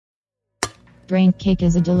Brain cake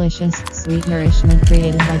is a delicious, sweet nourishment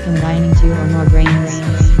created by combining two or more brains.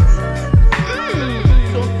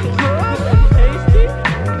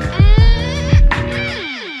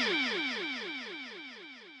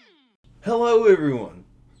 Hello everyone.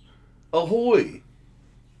 Ahoy.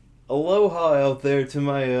 Aloha out there to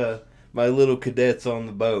my little cadets on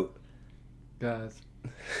the boat. Guys.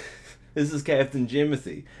 This is Captain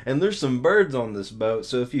Jimothy, and there's some birds on this boat,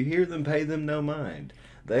 so if you hear them, pay them no mind.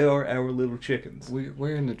 They are our little chickens.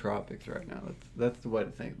 We're in the tropics right now. That's the way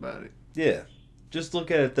to think about it. Yeah. Just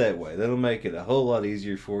look at it that way. That'll make it a whole lot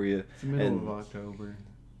easier for you. It's the middle of October.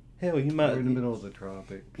 Hell, you might... We're in the middle of the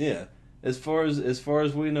tropics. Yeah. As far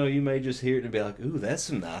as we know, you may just hear it and be like, ooh, that's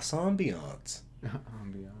some nice ambiance.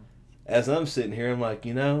 Ambiance. As I'm sitting here, I'm like,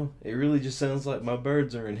 it really just sounds like my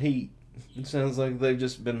birds are in heat. It sounds like they've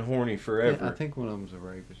just been horny forever. Yeah, I think one of them's a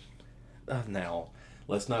rapist. Now,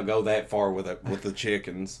 let's not go that far with the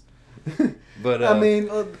chickens. But I mean,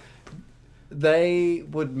 they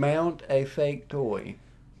would mount a fake toy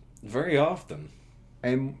very often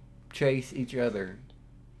and chase each other.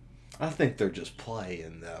 I think they're just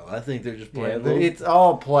playing, though. I think they're just Yeah, playing. it's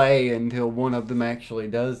all play until one of them actually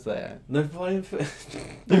does that. They're playing.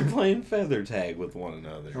 They're playing feather tag with one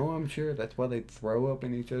another. Oh, I'm sure that's why they throw up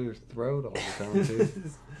in each other's throat all the time too.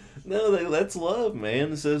 No, that's love,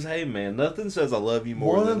 man. It says, "Hey, man, nothing says I love you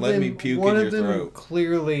more than let me puke in your throat." One of them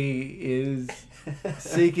clearly is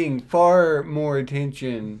seeking far more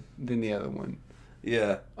attention than the other one.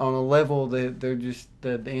 Yeah. On a level that they're just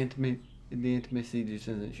the intimacy just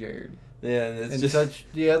isn't shared. Yeah, and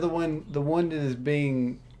the other one, the one that is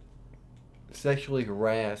being sexually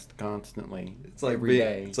harassed constantly. It's like every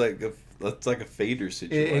day. It's like a feeder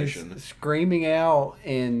situation. It's screaming out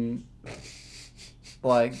and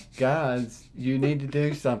like, guys, you need to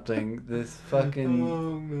do something. This fucking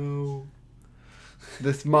oh no,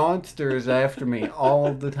 this monster is after me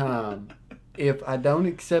all the time. If I don't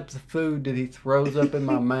accept the food that he throws up in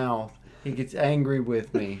my mouth, he gets angry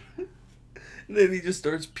with me. And then he just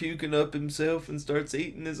starts puking up himself and starts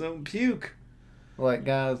eating his own puke. Like,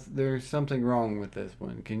 guys, there's something wrong with this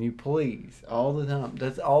one. Can you please? All the time.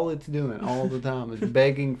 That's all it's doing all the time is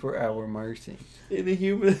begging for our mercy. In a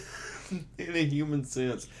human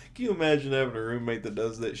sense. Can you imagine having a roommate that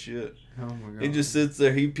does that shit? Oh my god. He just sits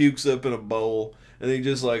there, he pukes up in a bowl, and he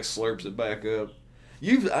just like slurps it back up.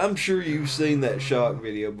 I'm sure you've seen that shock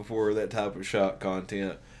video before, that type of shock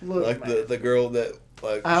content. Look, like man, the girl that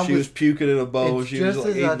she was puking in a bowl, she was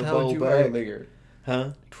like eating the bowl back. Earlier. Huh?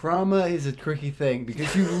 Trauma is a tricky thing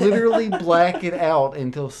because you literally black it out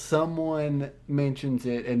until someone mentions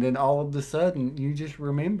it, and then all of a sudden you just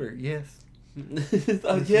remember. Yes.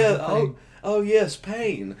 Oh yeah. Oh yes,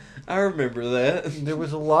 pain. I remember that. There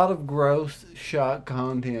was a lot of gross shock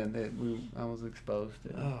content that I was exposed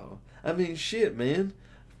to. Oh, I mean, shit, man.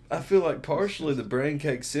 I feel like partially the Brain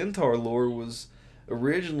Cake Centaur lore was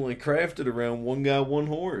originally crafted around one guy, one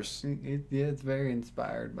horse. It's very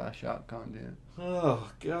inspired by shock content. Oh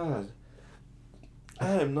God,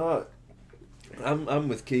 I am not. I'm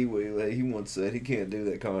with Kiwi. Like, he once said he can't do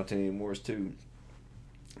that content anymore. It's too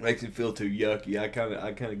makes him feel too yucky. I kind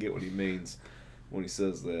of get what he means when he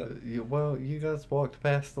says that. You guys walked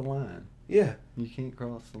past the line. Yeah, you can't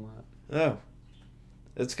cross the line. Oh,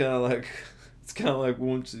 it's kind of like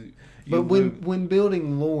once you. But when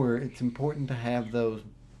building lore, it's important to have those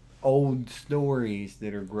old stories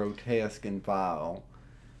that are grotesque and vile.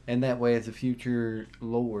 And that way, as a future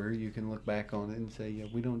lore, you can look back on it and say, yeah,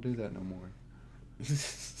 we don't do that no more.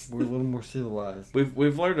 We're a little more civilized.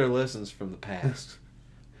 We've learned our lessons from the past.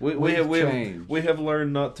 We have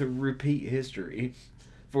learned not to repeat history.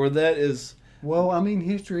 For that is... Well, I mean,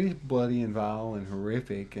 history is bloody and vile and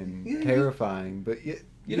horrific and terrifying, but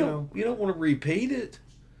you don't want to repeat it.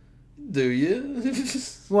 Do you?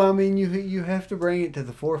 Well, I mean, you have to bring it to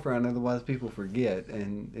the forefront, otherwise people forget,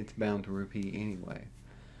 and it's bound to repeat anyway.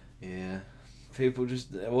 Yeah, people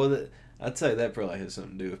just I'd say that probably has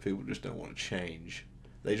something to do with people just don't want to change.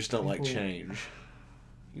 They just don't like change.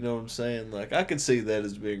 You know what I'm saying? Like, I could see that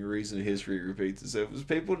as being a reason history repeats itself. Is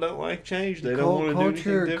people don't like change. They don't want to do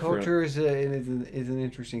anything different. Culture is an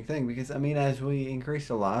interesting thing because, I mean, as we increase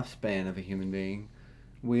the lifespan of a human being,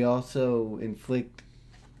 we also inflict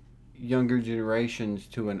younger generations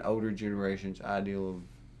to an older generation's ideal of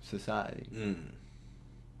society. Mm.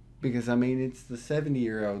 Because, I mean, it's the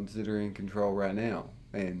 70-year-olds that are in control right now.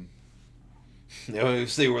 And yeah, we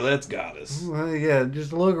see where that's got us. Well, yeah,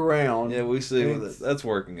 just look around. Yeah, we see that's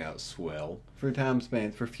working out swell. For time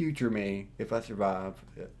spans, for future me, if I survive,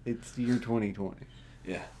 it's the year 2020.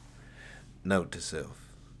 Yeah. Note to self,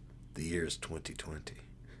 the year is 2020.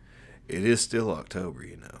 It is still October,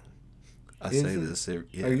 you know. I Is say it? this every...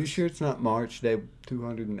 Yes. Are you sure it's not March Day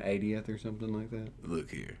 280th or something like that? Look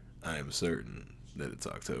here. I am certain that it's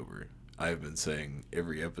October. I have been saying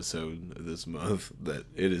every episode of this month that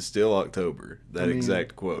it is still October. That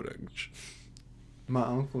exact quote. My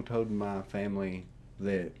uncle told my family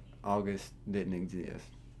that August didn't exist.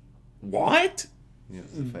 What? Yeah,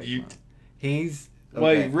 it's a fake month. He's... Okay.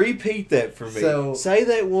 Wait, repeat that for me. So, say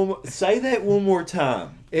that one more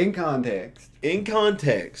time. In context. In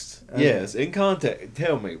context. Yes, in context.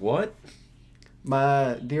 Tell me, what?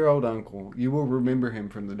 My dear old uncle, you will remember him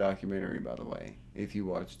from the documentary, by the way, if you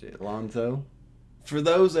watched it. Alonzo? For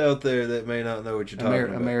those out there that may not know what you're talking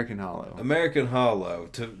about. American Hollow. American Hollow.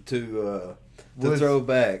 To throw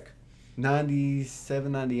back. 97,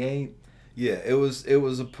 98? Yeah, it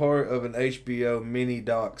was a part of an HBO mini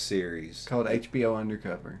doc series Called HBO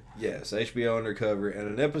Undercover. Yes, HBO Undercover, and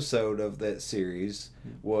an episode of that series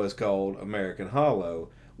was called American Hollow,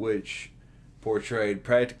 which portrayed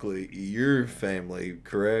practically your family,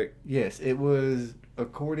 correct? Yes, it was,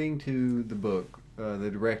 according to the book, the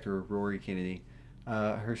director, Rory Kennedy,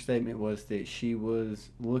 her statement was that she was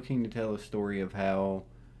looking to tell a story of how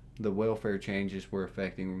the welfare changes were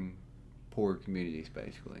affecting poor communities,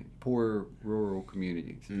 basically. Poor rural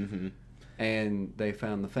communities. Mm-hmm. And they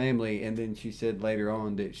found the family, and then she said later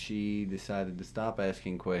on that she decided to stop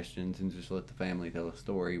asking questions and just let the family tell a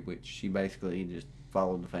story, which she basically just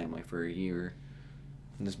followed the family for a year.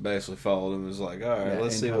 And just basically followed them and was like, alright,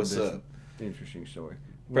 let's see what's up. Interesting story.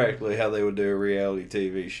 Practically how they would do a reality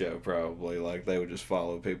TV show, probably. Like, they would just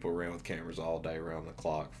follow people around with cameras all day around the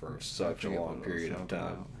clock for such a long period of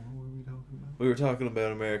time. What were we talking about? We were talking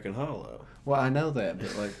about American Hollow. Well, I know that,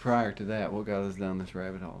 but like prior to that, what got us down this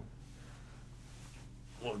rabbit hole?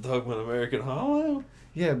 What, talking about American Hollow?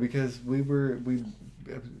 Yeah, because we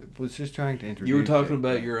was just trying to introduce. You were talking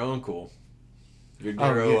about your uncle. Your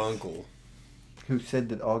dear uncle. Who said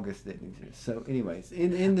that August didn't exist. So anyways,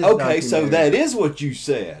 in this okay, so that is what you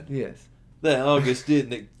said. Yes. That August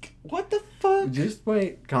didn't... What the fuck? Just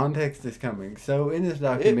wait. Context is coming. So in this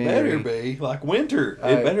documentary... It better be. Like winter.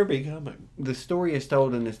 It better be coming. The story is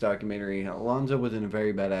told in this documentary. Alonzo was in a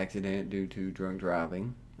very bad accident due to drunk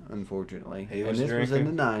driving, unfortunately. He was and this drinking? was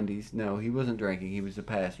in the 90s. No, he wasn't drinking. He was a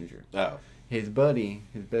passenger. Oh. His buddy,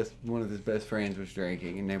 one of his best friends was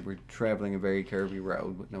drinking, and they were traveling a very curvy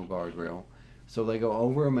road with no guardrail. So they go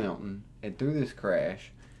over a mountain, and through this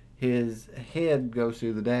crash, his head goes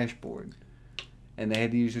through the dashboard. And they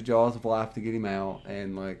had to use the jaws of life to get him out,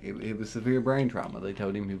 and like it was severe brain trauma. They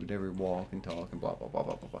told him he would never walk and talk and blah blah blah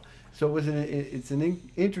blah blah blah. So it's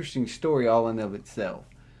an interesting story all in of itself,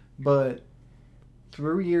 but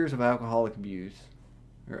through years of alcoholic abuse,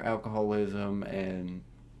 or alcoholism and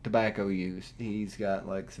tobacco use, he's got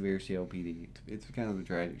like severe COPD. It's kind of a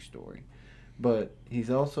tragic story, but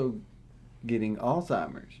he's also getting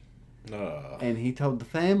Alzheimer's, and he told the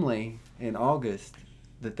family in August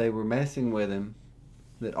that they were messing with him.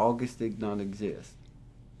 That August did not exist.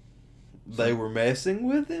 They were messing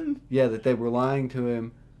with him? Yeah, that they were lying to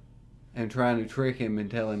him and trying to trick him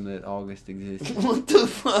and tell him that August existed. What the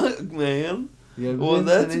fuck, man? Yeah, well,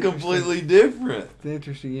 that's completely different. It's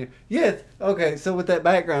interesting. Yeah. Yes. Okay. So with that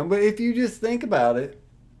background, but if you just think about it,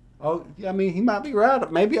 I mean, he might be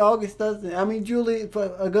right. Maybe August doesn't. I mean,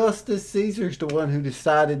 Augustus Caesar's the one who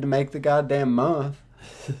decided to make the goddamn month.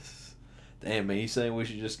 Damn, man, you saying we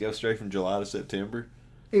should just go straight from July to September?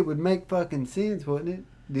 It would make fucking sense, wouldn't it?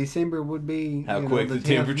 December would be how quick the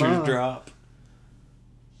temperatures drop.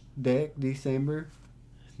 December.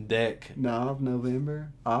 Knob,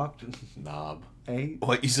 November. Oct. Knob. 8.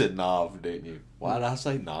 What, you said knob, didn't you? Why did I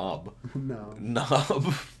say knob? No.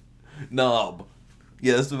 Knob. Knob.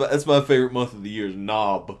 Yeah, that's my favorite month of the year is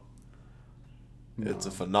knob. It's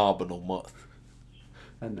a phenomenal month.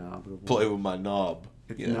 A knob. Play with my knob.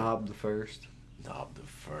 It's Knob the First. Knob the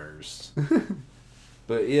First.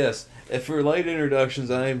 But yes, and for late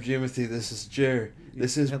introductions, I am Jimothy. This is Jer.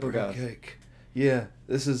 This is Brain Cake. Yeah,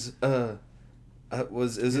 this is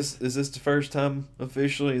is this the first time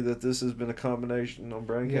officially that this has been a combination on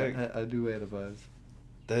Brain Cake? Yeah, I do advise.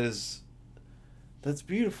 That's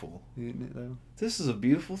beautiful. Isn't it though? This is a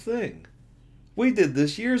beautiful thing. We did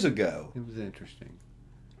this years ago. It was interesting.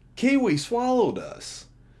 Kiwi swallowed us.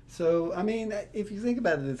 So, I mean, if you think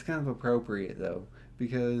about it, it's kind of appropriate, though,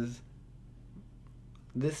 because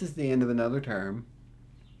this is the end of another term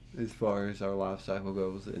as far as our life cycle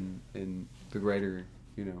goes in the greater,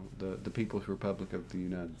 the People's Republic of the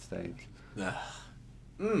United States.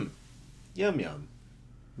 Yum, yum.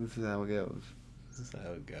 This is how it goes. This is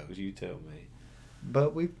how it goes. You tell me.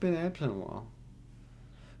 But we've been absent a while.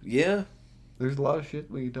 Yeah. There's a lot of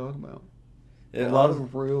shit we can talk about. A lot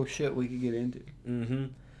of real shit we could get into. Mm-hmm.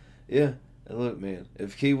 Yeah. And look, man,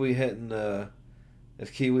 if Kiwi hadn't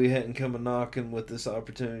come a knocking with this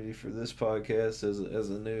opportunity for this podcast as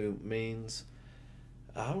a new means,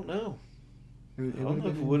 I don't know. I don't know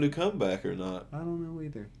if it would have come back or not. I don't know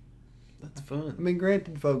either. That's fun. I mean,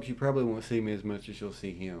 granted, folks, you probably won't see me as much as you'll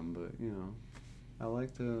see him, but I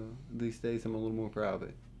like to. These days, I'm a little more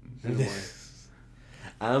private. In a way.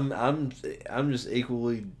 I'm just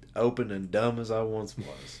equally open and dumb as I once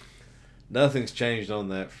was. Nothing's changed on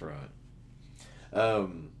that front.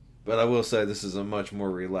 But I will say this is a much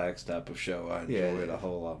more relaxed type of show. I enjoy it a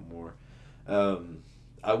whole lot more.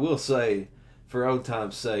 I will say, for old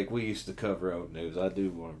time's sake, we used to cover old news. I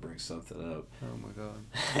do want to bring something up. Oh my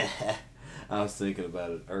god. I was thinking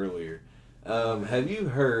about it earlier. Have you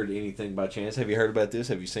heard anything by chance? Have you heard about this?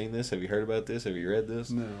 Have you seen this? Have you heard about this? Have you read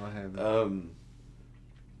this? No, I haven't.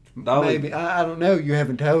 Dolly, maybe. I don't know. You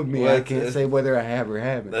haven't told me. Well, I can't say whether I have or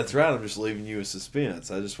haven't. That's right. I'm just leaving you in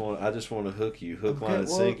suspense. I just want to hook you, line, and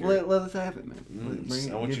sinker. Let us have it, man.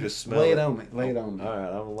 I want you to smell it. Lay it on me. Lay it on me. All right,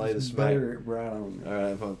 I'm gonna lay the smack. Butter it right on me. All right,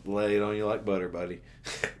 I'm gonna lay it on you like butter, buddy.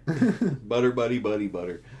 Butter, buddy,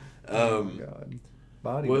 butter. Oh my god.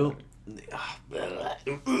 Body. Well.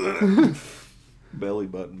 Belly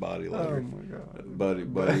button body loader. Oh my god. Buddy.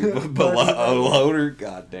 Loader.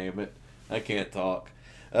 God damn it. I can't talk.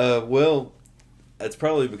 Well, it's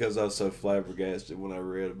probably because I was so flabbergasted when I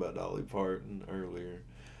read about Dolly Parton earlier.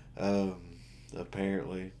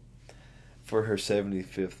 Apparently, for her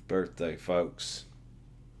 75th birthday, folks,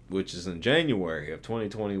 which is in January of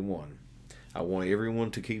 2021, I want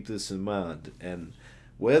everyone to keep this in mind. And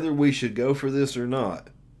whether we should go for this or not,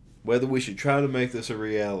 whether we should try to make this a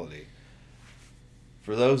reality,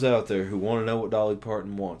 for those out there who want to know what Dolly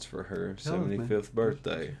Parton wants for her 75th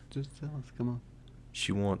birthday. Just tell us, come on.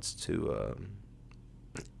 She wants to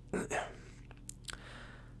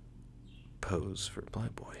pose for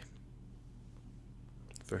Playboy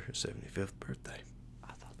for her 75th birthday.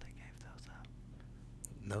 I thought they gave those up.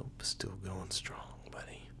 Nope, still going strong,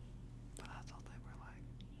 buddy. But I thought they were like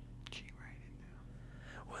G-rated now.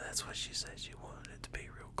 Well, that's what she said. She wanted it to be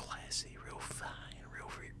real classy, real fine, real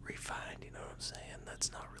refined. You know what I'm saying? That's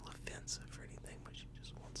not real offensive or anything, but she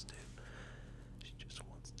just wants to. She just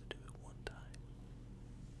wants to do it one time.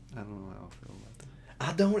 I don't know how I feel about that.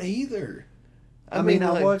 I don't either. I mean,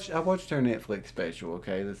 I watched her Netflix special,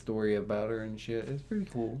 okay? The story about her and shit. It's pretty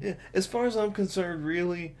cool. Yeah, as far as I'm concerned,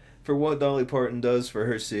 really, for what Dolly Parton does for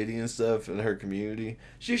her city and stuff and her community,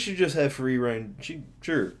 she should just have free reign.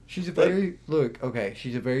 She's a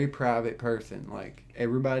very private person. Like,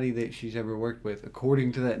 everybody that she's ever worked with,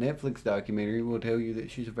 according to that Netflix documentary, will tell you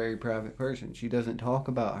that she's a very private person. She doesn't talk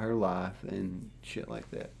about her life and shit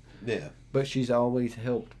like that. Yeah. But she's always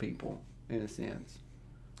helped people, in a sense.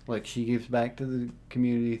 Like, she gives back to the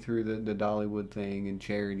community through the Dollywood thing and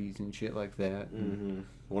charities and shit like that. Mm-hmm.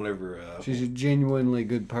 Whenever she's a genuinely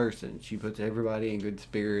good person. She puts everybody in good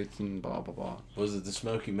spirits and blah, blah, blah. Was it the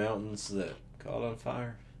Smoky Mountains that caught on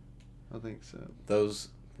fire? I think so.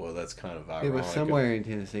 That's kind of ironic. It was somewhere in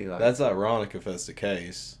Tennessee. That's ironic if that's the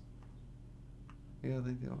case. Yeah, I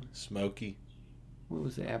think they are. Smoky. What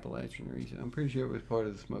was the Appalachian region? I'm pretty sure it was part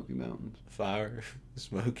of the Smoky Mountains. Fire.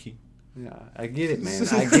 Smoky. Yeah, I get it, man.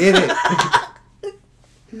 I get it.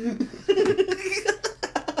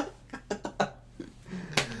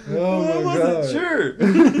 Oh my God.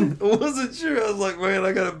 I wasn't sure. I was like, man,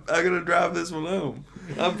 I gotta drive this one home.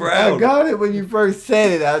 I'm proud. I got it when you first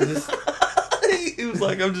said it. I just. He was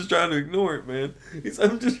like, I'm just trying to ignore it, man.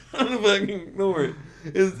 I'm just trying to fucking ignore it.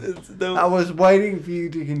 I was waiting for you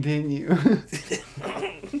to continue.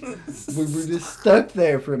 We were just stuck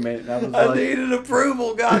there for a minute. I needed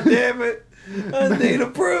approval, goddammit. I need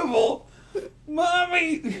approval.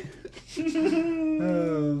 Mommy.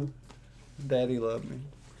 Oh, Daddy loved me.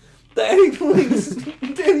 Daddy, please.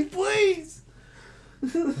 Daddy, please.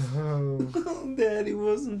 Oh. Daddy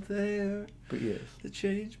wasn't there. But yes. To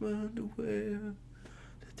change my underwear.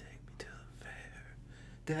 To take me to the fair.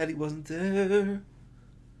 Daddy wasn't there.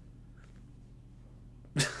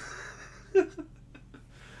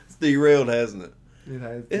 It's derailed, hasn't it?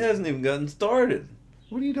 It hasn't even gotten started.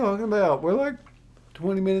 What are you talking about? We're like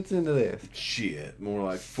 20 minutes into this. Shit, more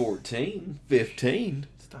like 14, 15.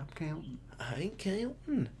 Stop counting. I ain't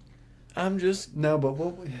counting. I'm just... No, but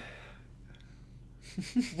what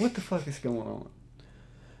the fuck is going on?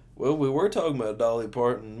 Well, we were talking about Dolly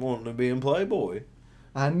Parton wanting to be in Playboy.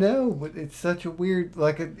 I know, but it's such a weird...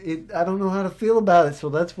 I don't know how to feel about it, so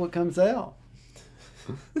that's what comes out.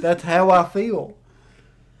 That's how I feel.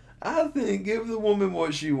 I think give the woman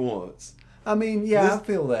what she wants. I mean, yeah, I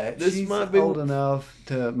feel that. This She's might be old enough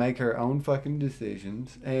to make her own fucking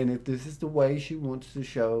decisions, and if this is the way she wants to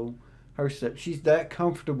show herself, she's that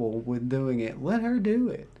comfortable with doing it. Let her do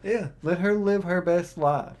it. Yeah. Let her live her best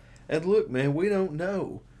life. And look, man, we don't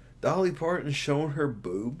know. Dolly Parton showing her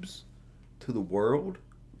boobs to the world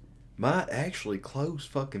might actually close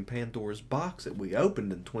fucking Pandora's box that we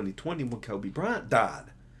opened in 2020 when Kobe Bryant died.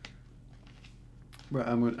 Bro,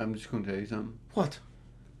 I'm just going to tell you something. What?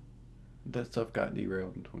 That stuff got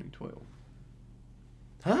derailed in 2012.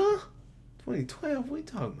 Huh? 2012? What are you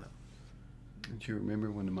talking about? Don't you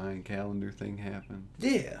remember when the Mayan calendar thing happened?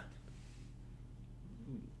 Yeah.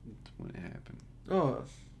 That's when it happened. Oh.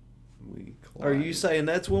 We Are you collided. saying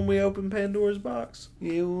that's when we opened Pandora's box?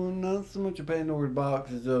 Yeah, well, not so much a Pandora's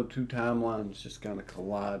box as though two timelines just kind of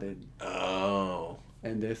collided. Oh.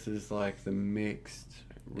 And this is like the mixed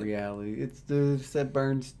reality. It's that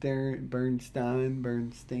Bernstein.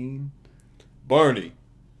 Barney.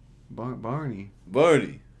 Barney.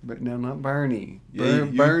 But no, not Bernie. Yeah,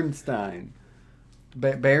 Bernstein.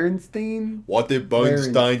 Berenstein? What did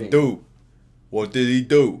Bernstein do? What did he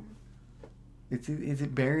do? Is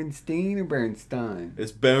it Berenstein or Bernstein?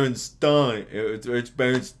 It's Berenstein. It's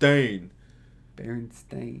Bernstein.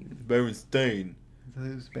 Berenstain. Bernstein. I thought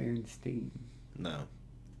it was Berenstein. No.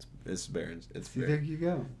 It's Berens. It's See, there you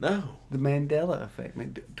go. No. The Mandela effect,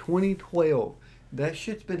 man. 2012. That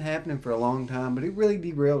shit's been happening for a long time, but it really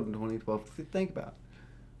derailed in 2012. Think about it.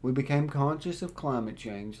 We became conscious of climate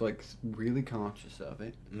change, like really conscious of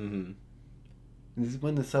it. Mm-hmm. And this is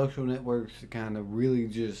when the social networks kind of really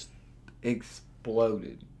just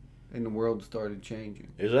exploded and the world started changing.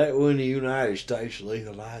 Is that when the United States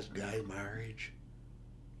legalized gay marriage?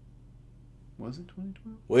 Was it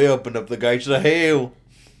 2012? We opened up the gates of hell.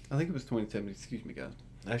 I think it was 2017. Excuse me, guys.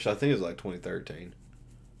 Actually, I think it was like 2013.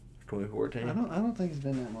 2014. I don't think it's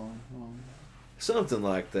been that long. Something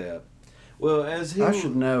like that. Well, as he... I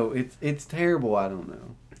should know. It's terrible. I don't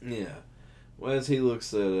know. Yeah. Well, as he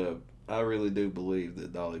looks that up, I really do believe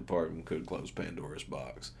that Dolly Parton could close Pandora's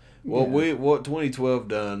box. What 2012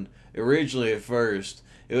 done, originally at first,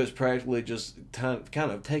 it was practically just kind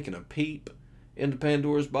of taking a peep into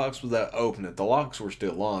Pandora's box without opening it. The locks were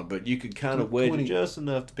still on, but you could kind of wedge it just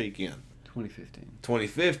enough to peek in. 2015.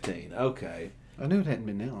 2015, okay. I knew it hadn't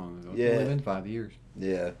been that long ago. Yeah. It's only been 5 years.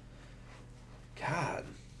 Yeah. God.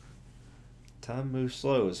 Time moves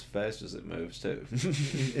slow as fast as it moves, too.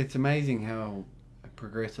 It's amazing how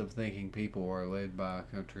progressive thinking people are led by a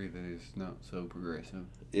country that is not so progressive.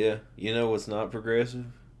 Yeah. You know what's not progressive?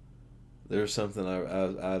 There's something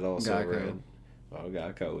I'd also Geico. read. Well,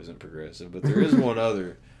 Geico isn't progressive, but there is one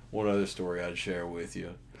other story I'd share with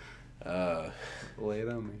you. Lay it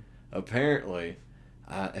on me. Apparently,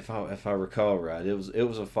 if I recall right, it was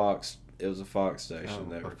a Fox station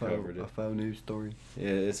that recovered it. A faux news story. Yeah,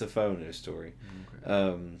 it's a faux news story.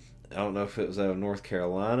 Okay. I don't know if it was out of North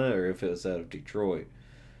Carolina or if it was out of Detroit,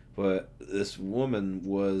 but this woman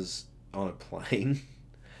was on a plane.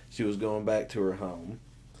 She was going back to her home,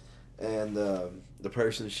 and the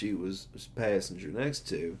person she was passenger next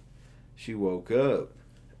to, she woke up,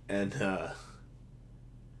 and to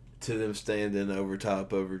them standing over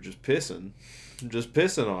top of her, just pissing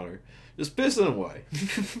on her, just pissing away.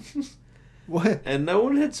 What? And no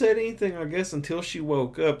one had said anything, I guess, until she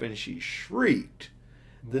woke up and she shrieked.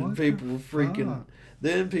 Then What people the were freaking. fuck?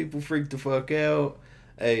 Then people freaked the fuck out.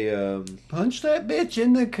 Punch that bitch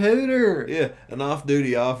in the cooter. Yeah, an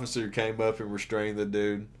off-duty officer came up and restrained the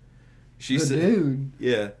dude. She said, Dude.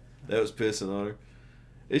 Yeah, that was pissing on her.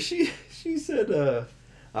 And she said,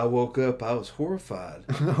 I woke up, I was horrified.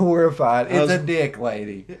 Horrified. I was- It's a dick,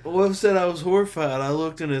 lady. Well, I said I was horrified. I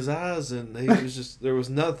looked in his eyes and he was just, there was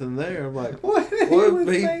nothing there. I'm like, What?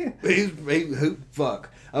 who,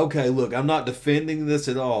 fuck. Okay, look, I'm not defending this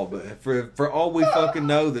at all, but for all we fucking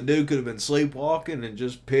know, the dude could have been sleepwalking and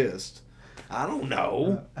just pissed. I don't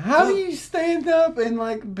know. How do you stand up and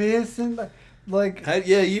like piss and like?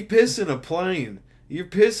 Yeah, you piss in a plane. You're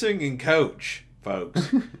pissing in coach,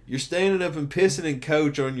 folks. You're standing up and pissing in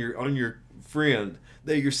coach on your friend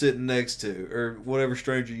that you're sitting next to, or whatever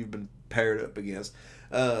stranger you've been paired up against.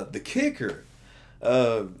 The kicker,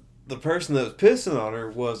 the person that was pissing on her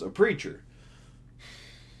was a preacher.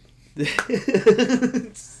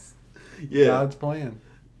 Yeah. God's plan.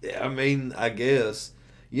 I mean, I guess.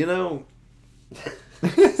 You know.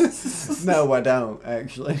 No, I don't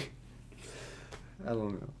actually. I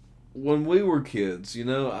don't know. When we were kids,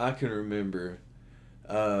 I can remember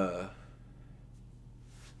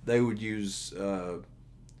they would use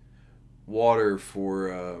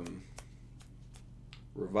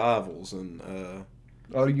revivals and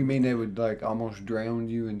Oh, you mean they would like almost drown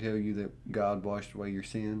you and tell you that God washed away your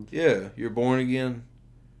sins? Yeah, you're born again.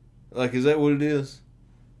 Like, is that what it is?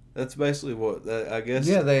 That's basically what I guess.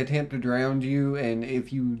 Yeah, they attempt to drown you, and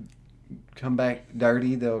if you come back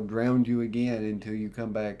dirty, they'll drown you again until you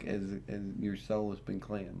come back as your soul has been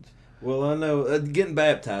cleansed. Well, I know. Getting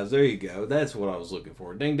baptized. There you go. That's what I was looking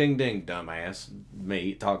for. Ding, ding, ding, dumbass.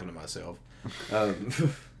 Me talking to myself.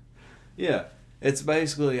 Yeah, it's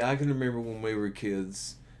basically. I can remember when we were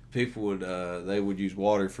kids. People would they would use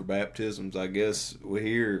water for baptisms. I guess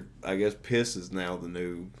piss is now the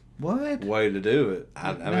new What? way to do it.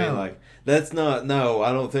 I mean, like, that's not. No,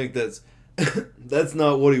 I don't think that's. That's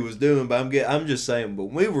not what he was doing, but I'm just saying. But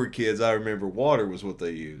when we were kids, I remember water was what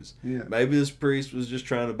they used. Yeah. Maybe this priest was just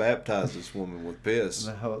trying to baptize this woman with piss.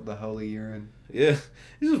 The holy urine. Yeah,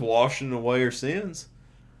 he's just washing away her sins.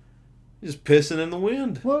 He's just pissing in the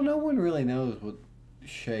wind. Well, no one really knows what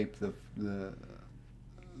shape the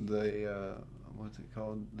what's it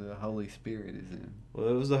called? The Holy Spirit is in. Well,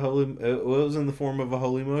 it was it was in the form of a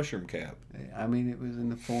holy mushroom cap. I mean, it was in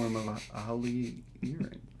the form of a holy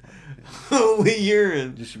urine. Holy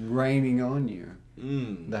urine. Just raining on you.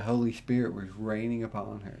 Mm. The Holy Spirit was raining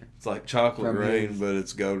upon her. It's like chocolate From rain, but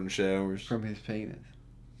it's golden showers. From his penis.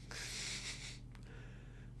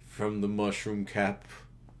 From the mushroom cap.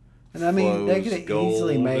 And I mean, they could have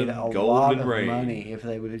easily made a lot of rain. money if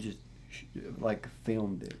they would have just, like,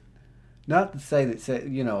 filmed it. Not to say that,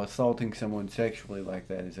 assaulting someone sexually like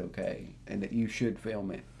that is okay, and that you should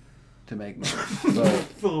film it to make money.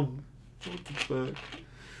 But What the fuck?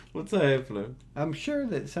 What's happening? I'm sure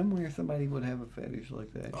that somewhere somebody would have a fetish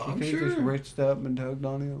like that. Oh, She I'm could have just sure. reached up and tugged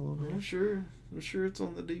on it a little bit. I'm sure it's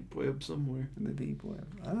on the deep web somewhere. In the deep web.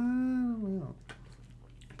 I don't know.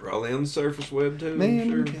 Probably on the surface web too.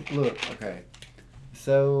 Man, I'm sure. look, okay.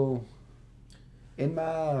 So, in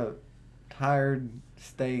my tired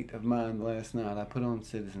state of mind last night, I put on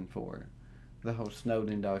Citizen 4, the whole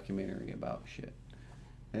Snowden documentary about shit.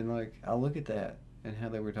 And, like, I look at that and how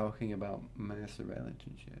they were talking about mass surveillance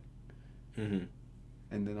and shit. Mm-hmm.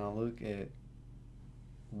 And then I look at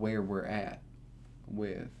where we're at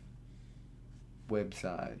with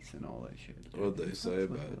websites and all that shit. What did they say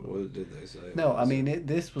about it? What did they say? No, I mean,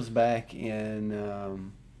 this was back in,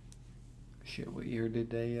 what year did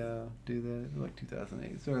they do that? It was like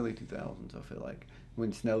 2008. It's early 2000s, I feel like.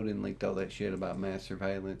 When Snowden leaked all that shit about mass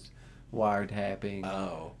surveillance, wiretapping,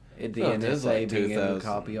 Oh. the Oh, it is NSA like being able to 2000.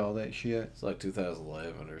 copy all that shit. It's like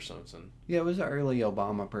 2011 or something. Yeah, it was the early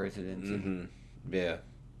Obama presidency. Mm-hmm. Yeah.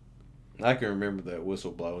 I can remember that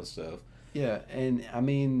whistleblowing stuff. Yeah, and I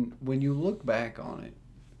mean, when you look back on it,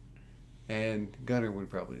 and Gunnar would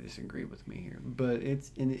probably disagree with me here, but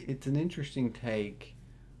it's an interesting take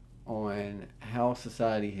on how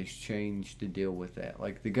society has changed to deal with that.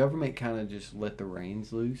 Like, the government kind of just let the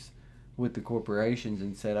reins loose with the corporations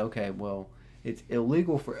and said, okay, well, it's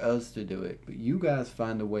illegal for us to do it, but you guys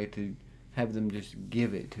find a way to have them just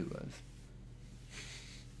give it to us.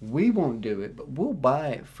 We won't do it, but we'll buy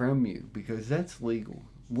it from you because that's legal.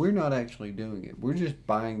 We're not actually doing it. We're just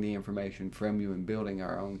buying the information from you and building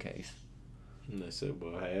our own case. And they said,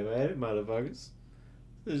 well, have at it, motherfuckers.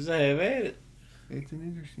 Just have at it. It's an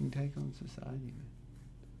interesting take on society, man.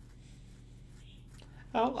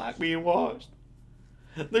 I don't like being watched.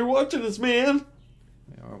 They're watching us, man.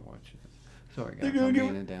 They are watching us. Sorry, They're guys, gonna I'm give-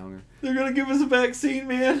 being a downer. They're going to give us a vaccine,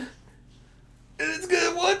 man. And it's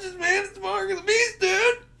going to watch us, man. It's Mark of the Beast,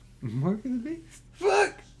 dude. Mark of the Beast.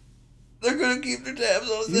 Fuck. They're going to keep their tabs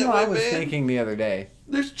on us You that know, way, I was man. thinking the other day,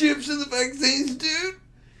 There's chips in the vaccines, dude.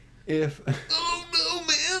 if Oh, no,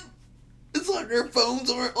 man. It's like our phones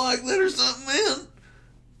aren't like that or something, man.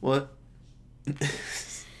 What?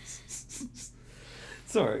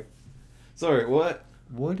 Sorry, what?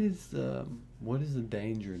 what is the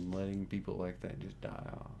danger in letting people like that just die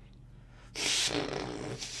off?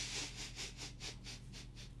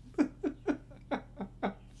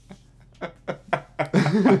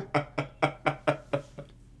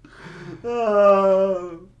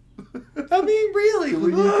 Oh. I mean, really,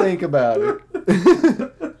 when you think about it.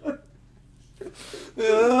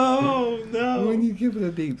 Oh, no. When you give it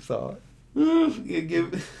a deep thought.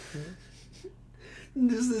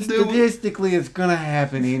 Statistically, it's going to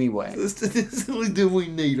happen anyway. Statistically, do we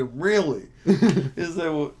need them? Really? Is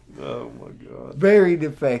that what? Oh, my God. Very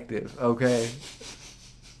defective, okay?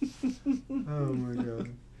 Oh, my God.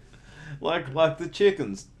 Like the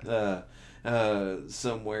chickens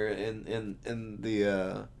somewhere in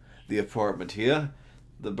the apartment here.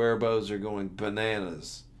 The birbos are going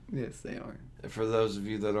bananas. Yes, they are. For those of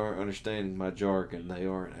you that aren't understanding my jargon, they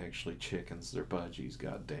aren't actually chickens. They're budgies.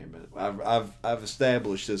 God damn it! I've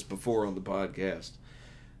established this before on the podcast.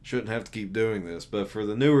 shouldn't have to keep doing this. But for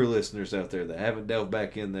the newer listeners out there that haven't delved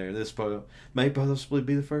back in there, this may possibly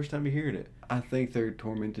be the first time you're hearing it. I think they're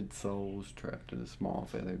tormented souls trapped in a small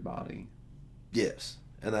feathered body. Yes.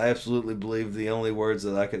 And I absolutely believe the only words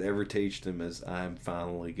that I could ever teach them is, I'm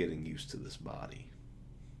finally getting used to this body.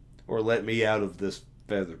 Or let me out of this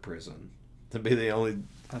feather prison. To be the only...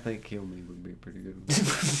 I think kill me would be a pretty good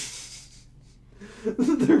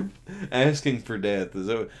one. They're asking for death. Is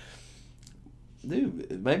that...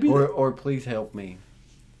 Dude, maybe... Or please help me.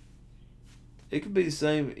 It could be the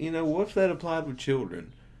same. You know, what if that applied with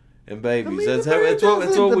children and babies? I mean, That's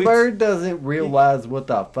the what bird doesn't realize what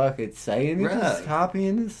the fuck it's saying. It's Right. just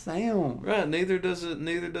copying the sound. Right. Neither does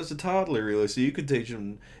a toddler really. So you could teach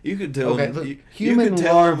them. You could tell Okay, them. look, you human could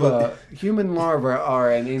tell them larva. Human larvae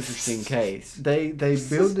are an interesting case. They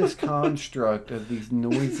build this construct of these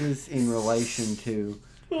noises in relation to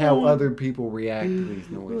how other people react to these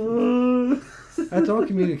noises. That's all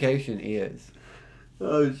communication is.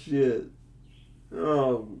 Oh shit.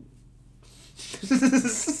 Oh.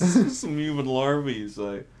 Some human larvae, you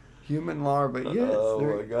say. Human larvae, yes. Oh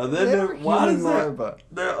my god. They're Why human is larvae.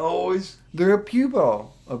 They're always... They're a pupa.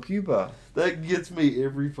 That gets me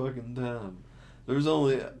every fucking time. There's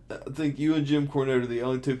only... I think you and Jim Cornette are the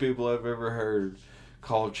only two people I've ever heard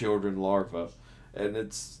call children larvae. And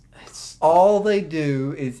it's... All they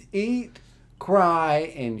do is eat,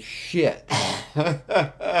 cry, and shit.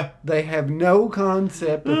 They have no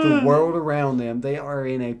concept of the world around them. They are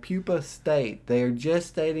in a pupa state. They are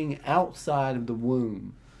gestating outside of the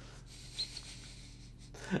womb.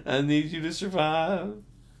 I need you to survive.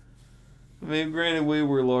 I mean, granted, we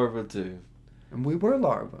were larvae too. And we were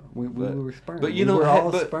larvae. We were sperm. But you we don't were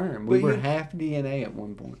all but, sperm. But We were half DNA at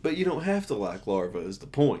one point. But you don't have to like larvae is the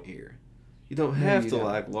point here. You don't have to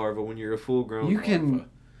like larvae when you're a full-grown larva. You can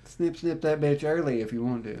snip that bitch early if you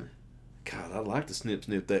want to. God, I'd like to snip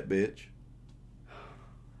that bitch.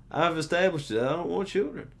 I've established it. I don't want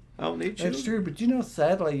children. I don't need children. That's true, but you know,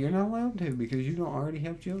 sadly, you're not allowed to because you don't already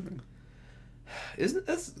have children. Isn't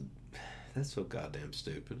that's so goddamn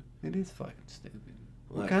stupid? It is fucking stupid.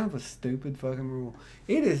 Like, What kind of a stupid fucking rule?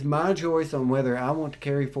 It is my choice on whether I want to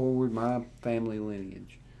carry forward my family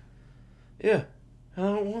lineage. Yeah, I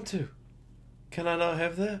don't want to. Can I not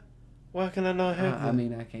have that? Why can I not have that? I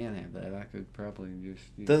mean, I can have that. I could probably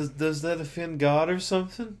just... Does that offend God or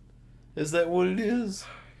something? Is that what it is?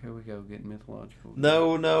 Here we go, getting mythological. No,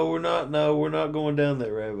 we're not. No, we're not going down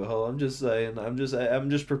that rabbit hole. I'm just saying. I'm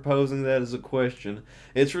just proposing that as a question.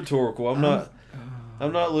 It's rhetorical. I'm not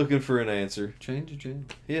looking for an answer. Change the channel.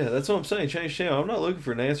 Yeah, that's what I'm saying. Change channel. I'm not looking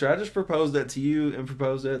for an answer. I just proposed that to you and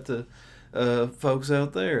proposed that to folks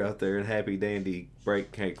out there in happy dandy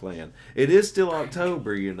break cake land. It is still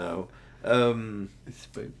October, you know. It's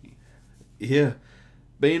spooky. Yeah,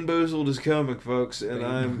 Bean-boozled is coming, folks, and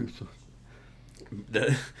I'm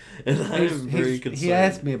very concerned. He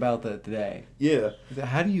asked me about that today. Yeah. He said,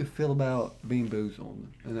 how do you feel about Bean-boozled?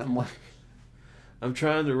 And I'm like, I'm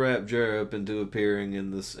trying to wrap Jer up into appearing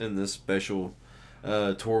in this special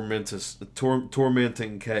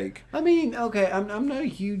tormenting cake. I mean, okay, I'm not a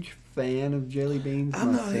huge fan of jelly beans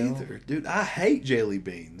I'm myself. not either, dude. I hate jelly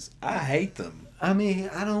beans. I hate them. I mean,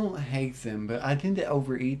 I don't hate them, but I tend to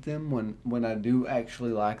overeat them when I do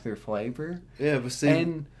actually like their flavor. Yeah, but see,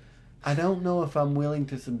 and I don't know if I'm willing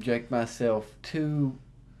to subject myself to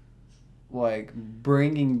like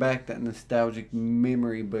bringing back that nostalgic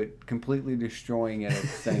memory, but completely destroying it at the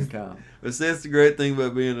same time. But see, that's the great thing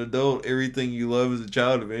about being an adult. Everything you love as a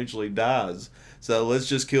child eventually dies. So let's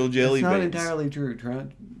just kill jelly beans. It's not entirely true,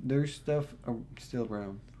 Trent. Their stuff are still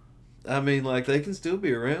around. I mean, like, they can still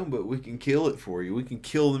be around, but we can kill it for you. We can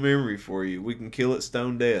kill the memory for you. We can kill it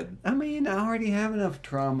stone dead. I mean, I already have enough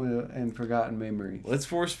trauma and forgotten memories. Let's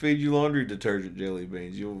force feed you laundry detergent jelly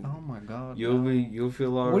beans. Oh my God! You'll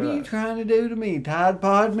feel all right. What are you trying to do to me? Tide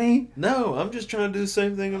Pod me? No, I'm just trying to do the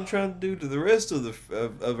same thing I'm trying to do to the rest of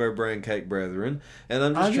of our brain cake brethren, and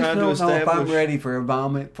I'm just trying to establish. I just don't know if I'm ready for a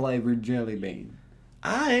vomit flavored jelly bean.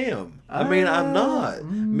 I am. I mean, I'm not.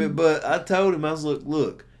 But I told him, I was like,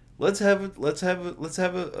 look. Let's have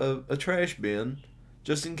a trash bin,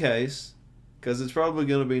 just in case, because it's probably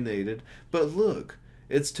going to be needed. But look,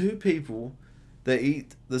 it's two people that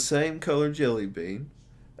eat the same colored jelly bean,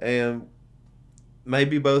 and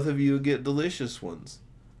maybe both of you will get delicious ones,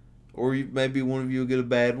 or maybe one of you will get a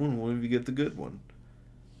bad one of you get the good one.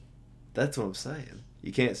 That's what I'm saying.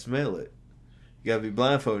 You can't smell it. You got to be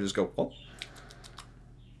blindfolded and just go, oh.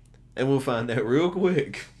 And we'll find out real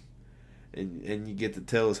quick. And you get to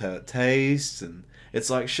tell us how it tastes, and it's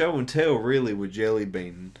like show and tell really with jelly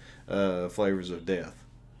bean flavors of death.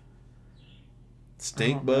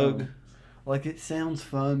 Stink bug. Like, it sounds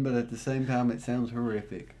fun, but at the same time, it sounds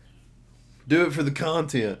horrific. Do it for the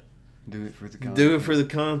content. Do it for the content. Do it for the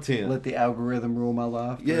content. Let the algorithm rule my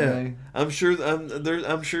life. Yeah, I'm sure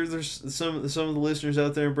there's some of the listeners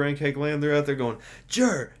out there in Brain Cake Land. They're out there going,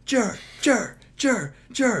 Jer, Jer, Jer, Jer,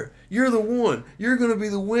 Jer. You're the one. You're gonna be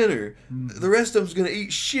the winner. The rest of them's gonna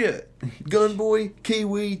eat shit. Gunboy,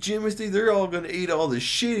 Kiwi, Jimothy, they're all gonna eat all the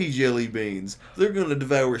shitty jelly beans. They're gonna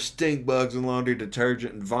devour stink bugs and laundry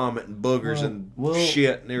detergent and vomit and boogers and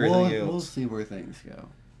shit and everything else. We'll see where things go.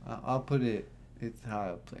 I'll put it. It's high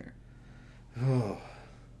up there. Oh,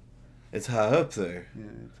 it's high up there. Yeah,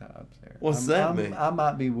 it's high up there. What's that mean? I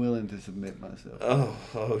might be willing to submit myself.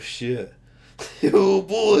 Oh shit. Oh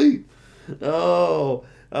boy.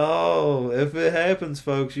 Oh, if it happens,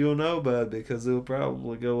 folks, you'll know about it because it'll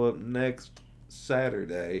probably go up next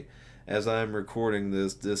Saturday as I'm recording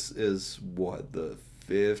this. This is what, the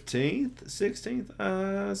 15th? 16th,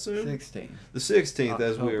 I assume? 16th. The 16th October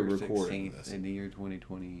as we are recording 16th this. in the year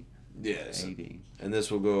 2020. Yes. 80. And this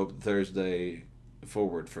will go up Thursday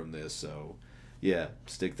forward from this, so yeah,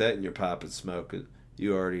 stick that in your pipe and smoke it.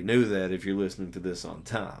 You already knew that if you're listening to this on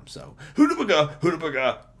time, so hooda-baga,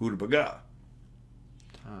 hooda-baga, hooda-baga.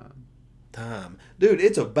 Time. Dude,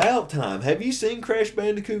 it's about time. Have you seen Crash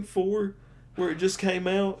Bandicoot 4 where it just came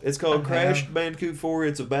out? It's called Crash Bandicoot 4,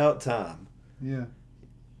 It's About Time. Yeah,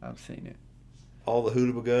 I've seen it. All the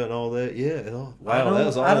hooda-baga and all that? Yeah. Wow, that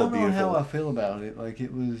was all beautiful. I don't know how I feel about it. Like,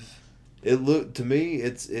 it was... To me,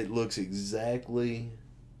 it looks exactly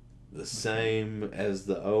the same as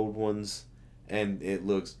the old ones, and it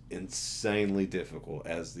looks insanely difficult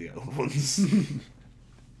as the old ones.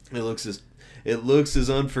 It looks as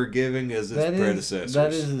unforgiving as its predecessors.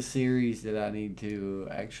 That is a series that I need to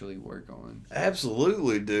actually work on.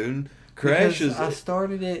 Absolutely, dude. Crash is... I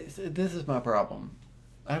started it... This is my problem.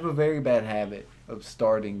 I have a very bad habit of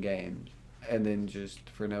starting games and then just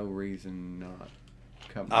for no reason not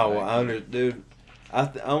coming back. Dude. I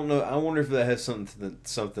don't know. I wonder if that has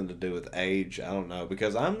something to do with age. I don't know,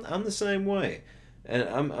 because I'm the same way, and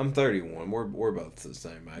I'm 31. We're both the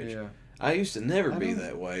same age. Yeah. I used to never be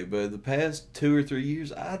that way, but the past 2 or 3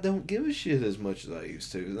 years, I don't give a shit as much as I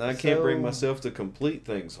used to. And I can't bring myself to complete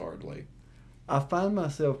things hardly. I find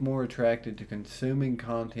myself more attracted to consuming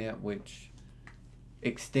content which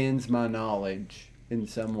extends my knowledge in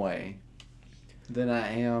some way than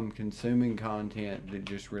I am consuming content that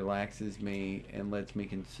just relaxes me and lets me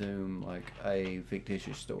consume like a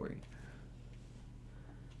fictitious story.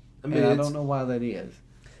 I mean, I don't know why that is.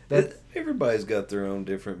 Everybody's got their own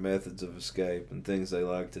different methods of escape and things they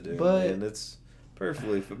like to do, and it's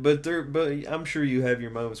perfectly. But I'm sure you have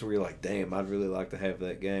your moments where you're like, "Damn, I'd really like to have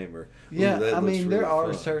that game." Or yeah, I mean, there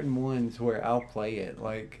are certain ones where I'll play it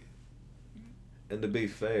like. And to be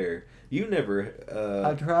fair, you never.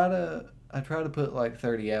 I try to put like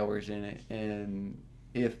 30 hours in it, and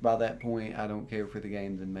if by that point I don't care for the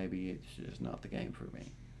game, then maybe it's just not the game for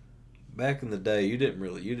me. Back in the day, you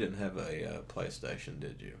didn't have a PlayStation,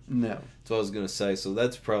 did you? No. So I was gonna say, so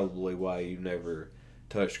that's probably why you never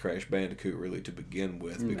touched Crash Bandicoot really to begin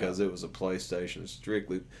with, because it was a PlayStation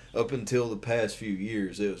strictly. Up until the past few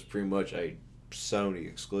years, it was pretty much a Sony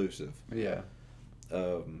exclusive. Yeah.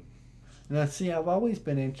 Now, see, I've always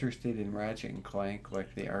been interested in Ratchet and Clank,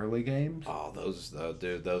 like the early games. Oh, those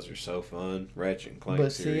are so fun. Ratchet and Clank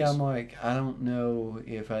But series. see, I'm like, I don't know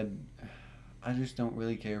if I just don't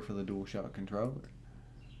really care for the DualShock controller.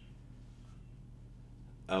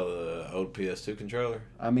 Oh, the old PS2 controller?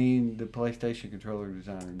 I mean, the PlayStation controller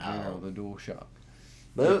design in general, the DualShock.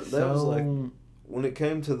 That was like, when it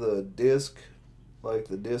came to the disc, like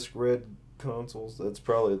the disc red consoles, that's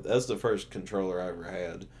the first controller I ever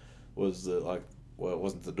had. Was it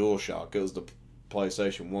wasn't the DualShock, it was the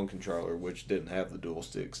PlayStation 1 controller, which didn't have the dual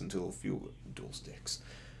sticks until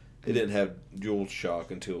It didn't have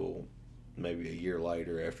DualShock until maybe a year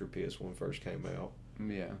later after PS1 first came out.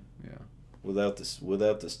 Yeah. Without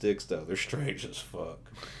the sticks though, they're strange as fuck.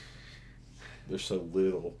 They're so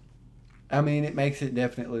little. I mean, it makes it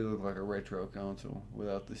definitely look like a retro console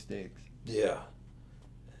without the sticks. Yeah.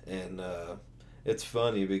 And it's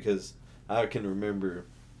funny because I can remember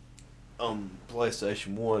on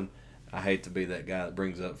PlayStation 1, I hate to be that guy that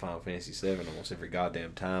brings up Final Fantasy VII almost every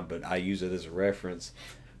goddamn time, but I use it as a reference.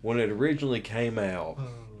 When it originally came out,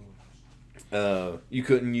 you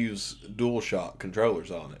couldn't use DualShock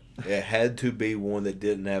controllers on it. It had to be one that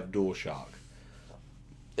didn't have DualShock.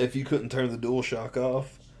 If you couldn't turn the DualShock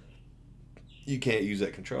off, you can't use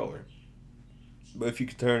that controller. But if you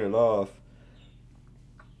could turn it off,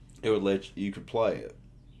 it would you could play it.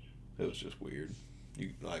 It was just weird.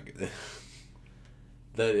 You like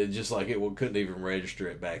that? It just like it couldn't even register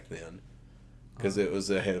it back then. because it was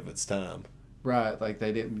ahead of its time. Right, like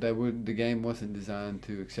they didn't. The game wasn't designed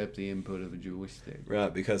to accept the input of a joystick.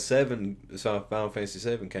 Right, because Final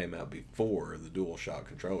Fantasy VII came out before the DualShock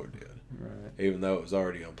controller did. Right. Even though it was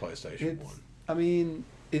already on PlayStation 1. I mean,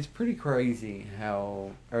 it's pretty crazy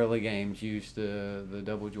how early games used the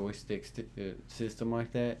double joystick system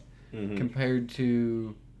like that, compared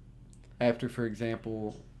to after, for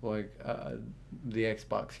example, like the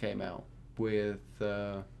Xbox came out with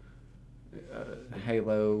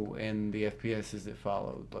Halo and the FPSs that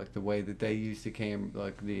followed, like the way that they used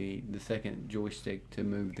the second joystick to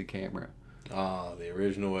move the camera. Ah, the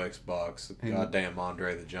original Xbox, the goddamn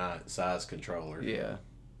Andre the Giant size controller. Yeah,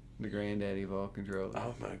 the granddaddy of all controllers.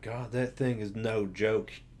 Oh my god, that thing is no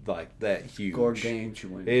joke, like that huge.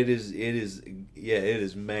 Gargantuan. It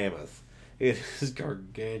is mammoth. It is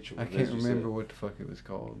gargantuan. I can't remember what the fuck it was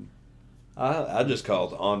called. I just call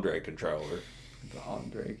it the Andre controller. The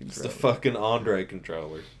Andre controller. It's the fucking Andre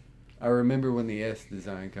controller. I remember when the S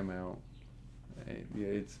design come out. Yeah,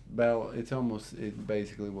 it's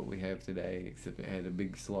basically what we have today, except it had a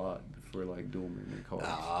big slot for like dual memory cards.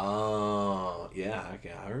 Oh, yeah,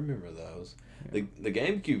 I remember those. Yeah. The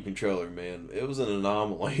GameCube controller, man, it was an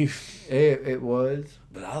anomaly. It was.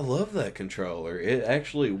 But I love that controller. It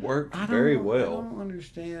actually worked very well. I don't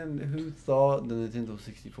understand who thought the Nintendo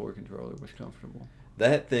 64 controller was comfortable.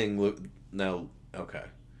 That thing looked... No, okay.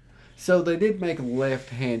 So they did make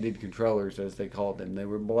left-handed controllers, as they called them. They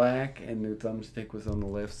were black, and their thumbstick was on the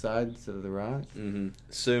left side instead of the right. Mm-hmm.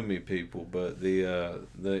 Sue me, people, but the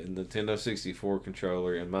Nintendo 64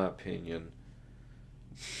 controller, in my opinion,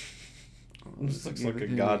 this looks like a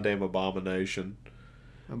goddamn abomination.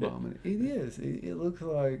 It is. It looks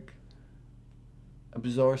like a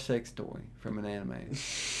bizarre sex toy from an anime.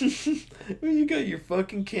 Well, you got your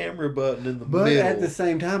fucking camera button in the middle. But at the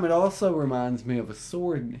same time, it also reminds me of a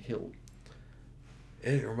sword hilt.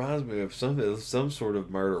 It reminds me of some sort of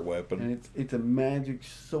murder weapon. And it's a magic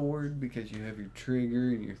sword because you have your trigger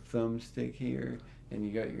and your thumbstick here, and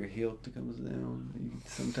you got your hilt that comes down. You can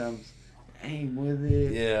sometimes aim with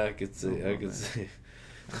it. Yeah, I could see. I could see.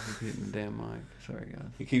 I was hitting the damn mic. Sorry, guys.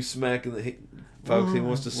 He keeps smacking folks. He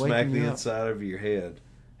wants to smack the inside of your head.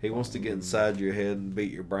 He wants to get inside your head and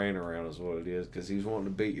beat your brain around, is what it is. Because he's wanting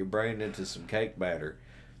to beat your brain into some cake batter.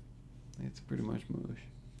 It's pretty much mush.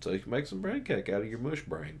 So you can make some brain cake out of your mush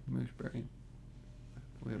brain. Mush brain.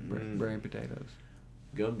 We have brain potatoes.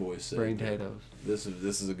 Gunboy said brain potatoes. This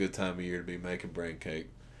is a good time of year to be making brain cake.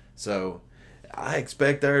 So I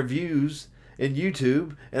expect our views in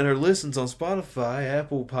YouTube and our listens on Spotify,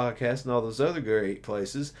 Apple Podcasts, and all those other great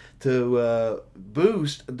places to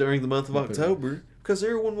boost during the month of October, because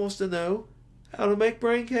everyone wants to know how to make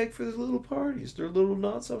brain cake for their little parties, their little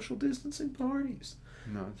not social distancing parties.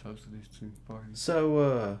 Not social distancing parties.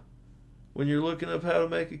 So when you're looking up how to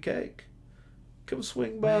make a cake, come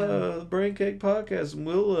swing by the Brain Cake Podcast, and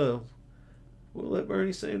we'll let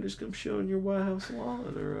Bernie Sanders come show on your White House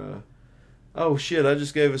lawn, or oh shit, I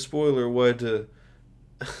just gave a spoiler away to...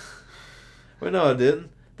 Well, no, I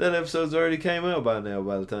didn't. That episode's already came out by now,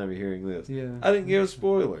 by the time you're hearing this. Yeah. I didn't give a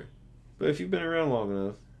spoiler. But if you've been around long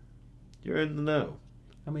enough, you're in the know.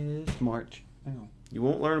 I mean, it is March. Oh. You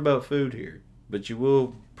won't learn about food here, but you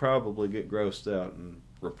will probably get grossed out and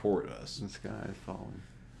report us. The sky is falling.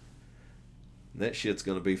 That shit's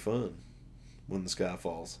going to be fun when the sky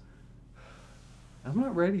falls. I'm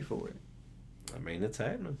not ready for it. I mean, it's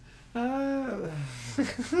happening.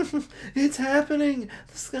 It's happening.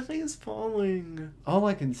 The sky is falling. All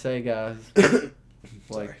I can say, guys,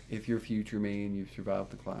 like, if you're future me and you've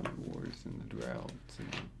survived the climate wars and the droughts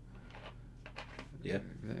and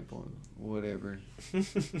for example, whatever,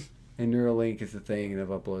 and Neuralink is a thing, and I've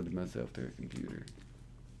uploaded myself to a computer.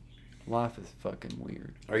 Life is fucking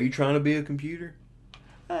weird. Are you trying to be a computer?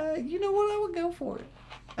 You know what? I would go for it.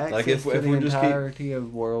 Access like if to we're the just entirety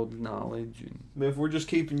of world knowledge. And if we're just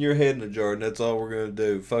keeping your head in a jar and that's all we're going to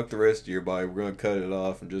do, fuck the rest of your body. We're going to cut it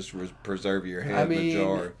off and just preserve your head in a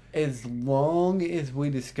jar. As long as we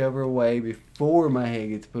discover a way before my head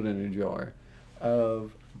gets put in a jar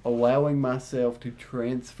of allowing myself to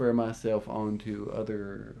transfer myself onto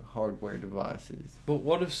other hardware devices. But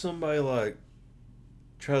what if somebody like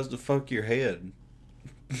tries to fuck your head?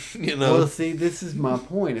 You know. Well, see, this is my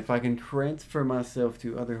point. If I can transfer myself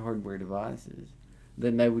to other hardware devices,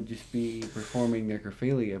 then they would just be performing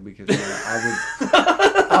necrophilia, because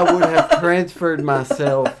I would have transferred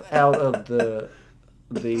myself out of the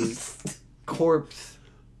corpse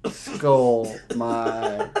skull,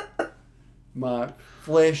 my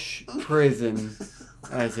flesh prison,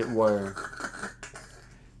 as it were,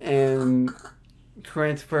 and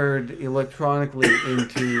transferred electronically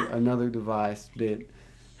into another device that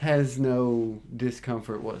has no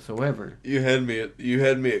discomfort whatsoever. You had me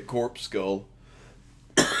at corpse skull.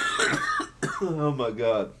 Oh my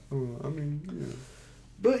god. I mean, yeah.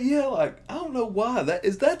 But yeah, like, I don't know why.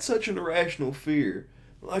 That such an irrational fear?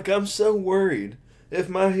 Like, I'm so worried. If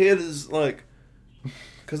my head is like,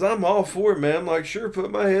 because I'm all for it, man. I'm like, sure,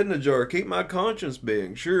 put my head in a jar. Keep my conscience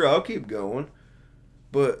being. Sure, I'll keep going.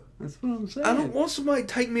 But That's what I'm saying. I don't want somebody to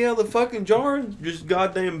take me out of the fucking jar and just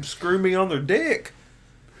goddamn screw me on their dick.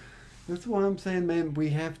 That's why I'm saying, man, we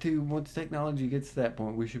have to, once technology gets to that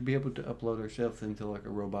point, we should be able to upload ourselves into like a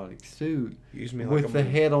robotic suit. Use me like with the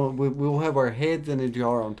head on, we'll have our heads in a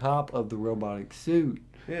jar on top of the robotic suit.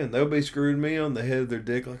 Yeah, and they'll be screwing me on the head of their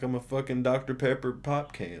dick like I'm a fucking Dr. Pepper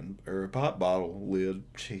pop can or a pop bottle lid.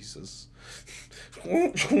 Jesus.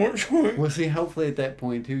 Well, see, hopefully at that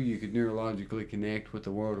point too, you could neurologically connect with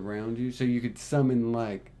the world around you, so you could summon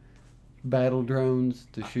like battle drones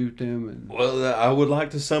to shoot them. And Well, I would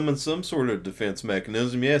like to summon some sort of defense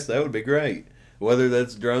mechanism. Yes, that would be great. Whether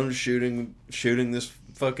that's drones shooting this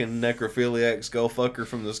fucking necrophiliac skullfucker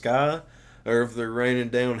from the sky, or if they're raining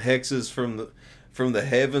down hexes from the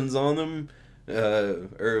heavens on them,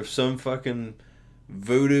 or if some fucking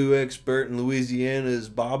voodoo expert in Louisiana is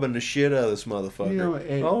bobbing the shit out of this motherfucker.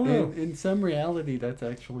 you know, in some reality, that's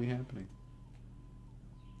actually happening.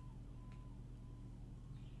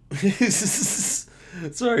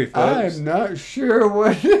 Sorry, folks. I'm not sure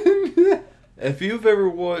what. If you've ever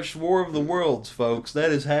watched War of the Worlds, folks,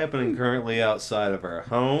 that is happening currently outside of our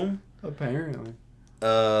home. Apparently.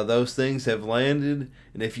 Those things have landed,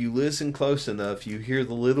 and if you listen close enough, you hear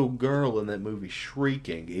the little girl in that movie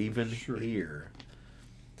shrieking, even here.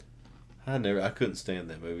 I couldn't stand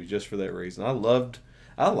that movie just for that reason. I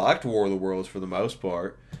liked War of the Worlds for the most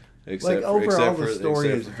part. Overall, the story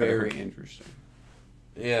is very interesting.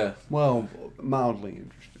 Yeah. Well, mildly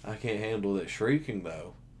interesting. I can't handle that shrieking,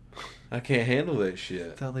 though. I can't handle that shit.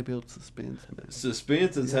 That's how they build suspense.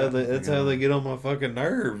 Suspense is how they get on my fucking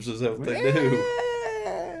nerves. Is that what they do?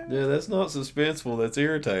 Yeah, that's not suspenseful. That's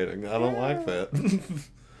irritating. I don't like that.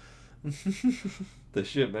 The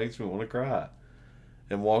shit makes me want to cry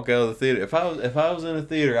and walk out of the theater. If I was in a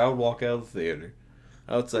theater, I would walk out of the theater.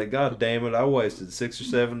 I would say, God damn it, I wasted $6 or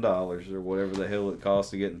 $7 or whatever the hell it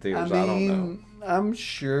costs to get in theaters. I don't know. I'm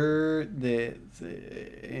sure that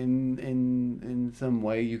in some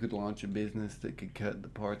way you could launch a business that could cut the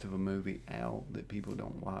parts of a movie out that people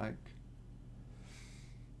don't like.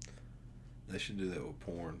 They should do that with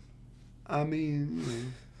porn. I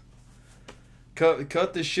mean,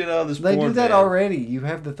 cut this shit out of this they porn. do that man. already. You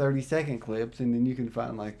have the 30-second clips, and then you can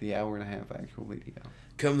find like the hour and a half actual video.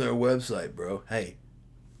 Come to our website, bro. Hey,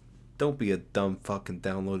 don't be a dumb fucking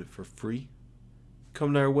download it for free.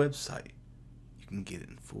 Come to our website. You can get it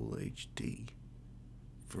in full HD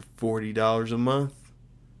for $40 a month.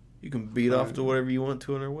 You can beat off to whatever you want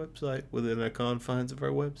to on our website within the confines of our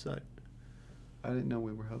website. I didn't know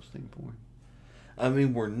we were hosting porn. I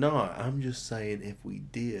mean, we're not. I'm just saying, if we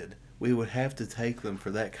did, we would have to take them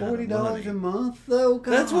for that kind of money. $40 a month, though.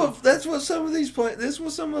 That's what some of these This is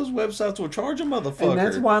what some of those websites will charge a motherfucker. And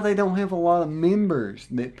that's why they don't have a lot of members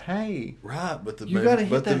that pay. Right, but you got to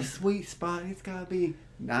hit that sweet spot. It's got to be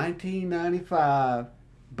 $19.95,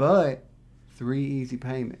 but 3 easy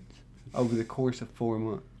payments over the course of 4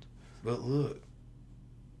 months. But look,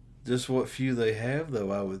 just what few they have,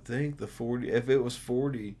 though. I would think the 40. If it was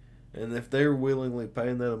 40. And if they're willingly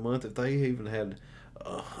paying that a month, if they even had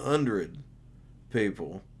 100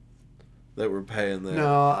 people that were paying that.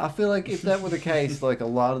 No, I feel like if that were the case, like a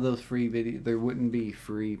lot of those free videos, there wouldn't be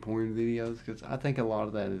free porn videos, because I think a lot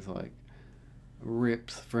of that is like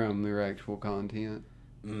rips from their actual content.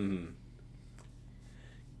 Mm.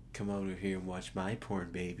 Come over here and watch my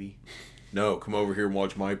porn, baby. No, come over here and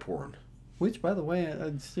watch my porn. Which, by the way,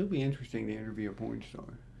 it'd still be interesting to interview a porn star.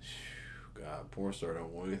 God, porn star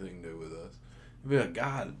don't want anything to do with us. I'd be like,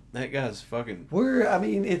 God, that guy's fucking...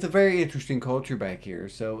 It's a very interesting culture back here,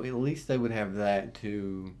 so at least they would have that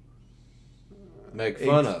to... make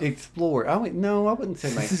fun of. Explore. I wouldn't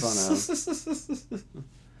say make fun of.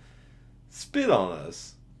 Spit on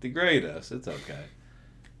us. Degrade us. It's okay.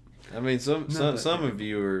 I mean, some of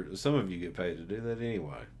you get paid to do that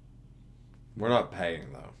anyway. We're not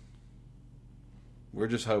paying, though. We're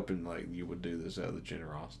just hoping like you would do this out of the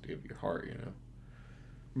generosity of your heart, you know.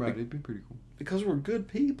 Right, it'd be pretty cool. Because we're good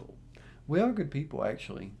people. We are good people,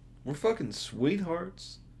 actually. We're fucking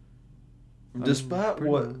sweethearts. Despite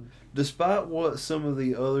what some of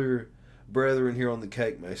the other brethren here on the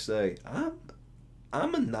cake may say,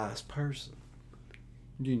 I'm a nice person.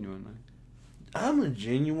 Genuinely. I'm a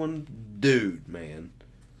genuine dude, man.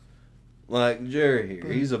 Like Jerry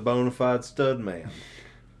here, he's a bona fide stud man.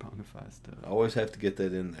 Bona fide stud. I always have to get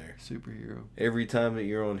that in there. Superhero. Every time that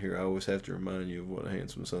you're on here, I always have to remind you of what a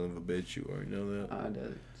handsome son of a bitch you are. You know that? I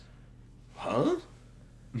did it. Huh?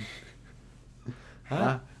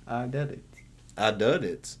 Huh? I did it. I did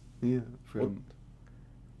it. Yeah, from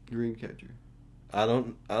Dreamcatcher.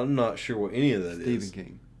 I'm not sure what any of that is. Stephen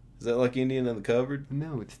King. Is that like Indian in the Cupboard?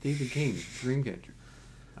 No, it's Stephen King. Dreamcatcher.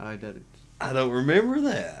 I did it. I don't remember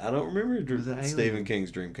that. I don't remember Was it Stephen Alien?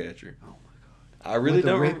 King's Dreamcatcher. Oh my god. I really With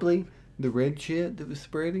don't. Ripley, the red shit that was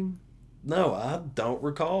spreading. No, I don't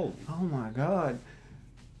recall. Oh my god.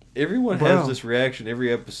 Everyone Bro. has this reaction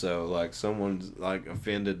every episode, like someone's like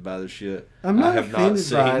offended by the shit. I'm not I have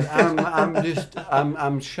offended not by it. seen. I'm just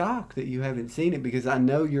I'm shocked that you haven't seen it because I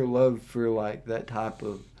know your love for like that type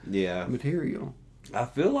of Yeah, material. I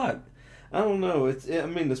feel like I don't know. I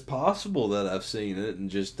mean, it's possible that I've seen it and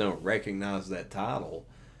just don't recognize that title.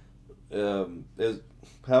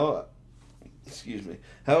 Excuse me.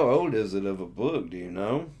 How old is it of a book? Do you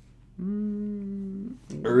know?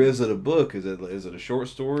 Or is it a book? Is it a short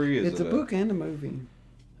story? It's a book and a movie.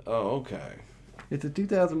 Oh, okay. It's a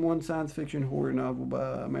 2001 science fiction horror novel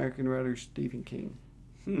by American writer Stephen King.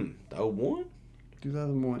 The old one?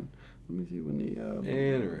 2001. Let me see when the...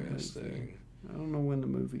 Interesting. I don't know when the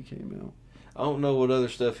movie came out. I don't know what other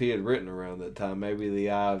stuff he had written around that time. Maybe The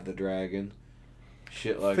Eye of the Dragon.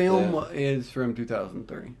 Shit like Film that. is from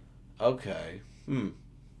 2003. Okay.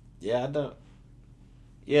 Yeah,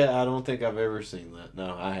 I don't think I've ever seen that.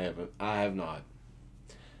 No, I haven't. I have not.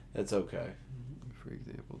 That's okay. For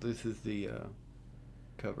example, this is the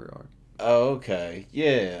cover art. Oh, okay.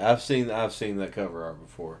 Yeah, I've seen that cover art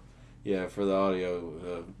before. Yeah, for the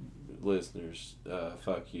audio listeners,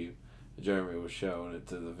 fuck you. Jeremy was showing it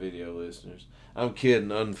to the video listeners. I'm kidding.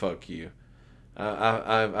 Unfuck you.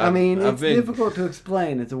 It's difficult to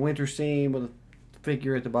explain. It's a winter scene with a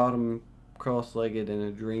figure at the bottom, cross-legged, and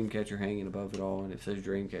a dream catcher hanging above it all, and it says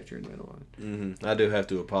Dreamcatcher in the middle of it. Mm-hmm. I do have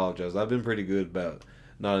to apologize. I've been pretty good about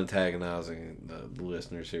not antagonizing the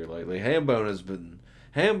listeners here lately. Hambone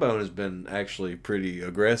has been actually pretty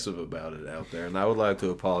aggressive about it out there, and I would like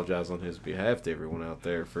to apologize on his behalf to everyone out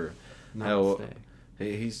there for how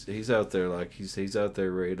he's out there like he's out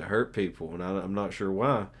there ready to hurt people, and I'm not sure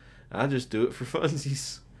why. I just do it for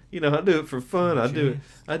funsies. You know, I do it for fun. I do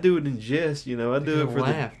it in jest. You know, I do it for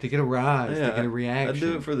laugh, to get a rise, to get a reaction. I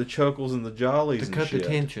do it for the chuckles and the jollies to cut shit. the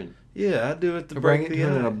tension. Yeah, I do it to bring break it the to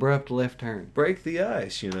ice. an abrupt left turn. Break the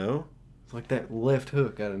ice, you know. It's like that left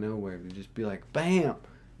hook out of nowhere to just be like, bam,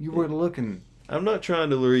 you weren't looking. I'm not trying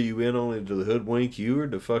to lure you in only to hoodwink you or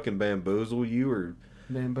to fucking bamboozle you or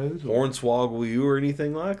Bamboozled. hornswoggle you or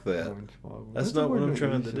anything like that. Hornswoggle. That's not what I'm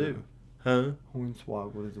trying to do. Huh?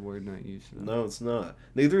 Hornswoggle is a word not used enough. No, it's not.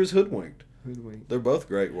 Neither is hoodwinked. Hoodwink. They're both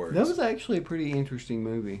great words. That was actually a pretty interesting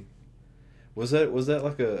movie. Was that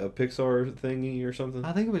like a Pixar thingy or something?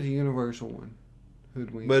 I think it was a Universal one.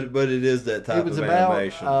 Hoodwink. But it is that type of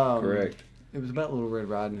animation, correct? It was about Little Red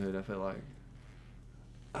Riding Hood, I felt like.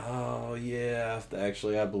 Oh yeah,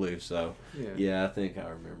 actually I believe so. Yeah. Yeah, I think I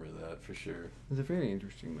remember that for sure. It's a very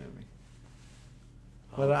interesting movie.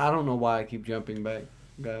 But I don't know why I keep jumping back,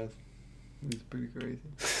 guys. It's pretty crazy.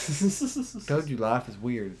 Told you life is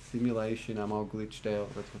weird. It's simulation. I'm all glitched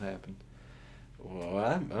out. That's what happened. Well,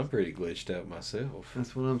 I'm pretty glitched out myself.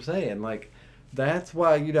 That's what I'm saying. Like, that's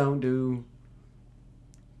why you don't do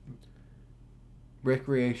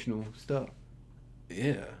recreational stuff.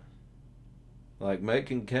 Yeah. Like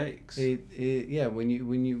making cakes. When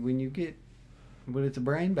it's a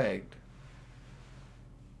brain bagged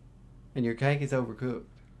and your cake is overcooked,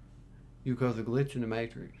 you cause a glitch in the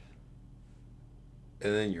matrix.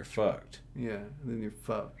 And then you're fucked. Yeah, and then you're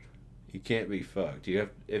fucked. You can't be fucked.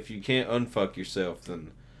 If you can't unfuck yourself, then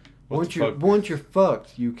once you're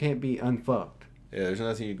fucked, you can't be unfucked. Yeah, there's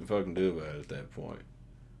nothing you can fucking do about it at that point.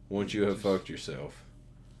 Once you have fucked yourself,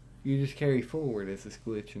 you just carry forward as this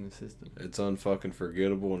glitch in the system. it's unfucking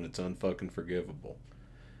forgettable and it's unfucking forgivable.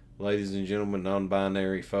 Ladies and gentlemen,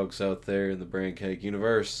 non-binary folks out there in the Brand Cake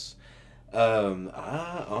universe,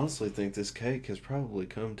 I honestly think this cake has probably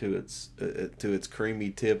come to its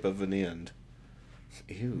creamy tip of an end.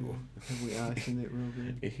 Ew. Have we icing it real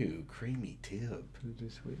good? Ew, creamy tip.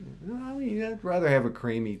 I mean, I'd rather have a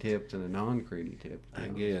creamy tip than a non-creamy tip. I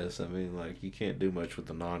guess. I mean, like, you can't do much with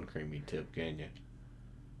a non-creamy tip, can you?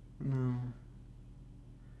 No.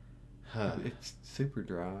 Huh. It's super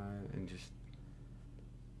dry and just...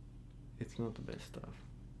 It's not the best stuff.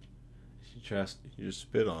 You just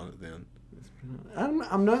spit on it then.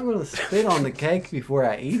 I'm not going to spit on the cake before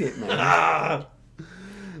I eat it, man.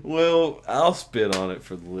 Well, I'll spit on it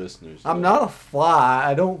for the listeners. I'm not a fly.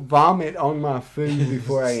 I don't vomit on my food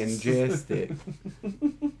before I ingest it.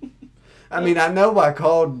 I mean, I know I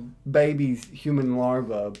called babies human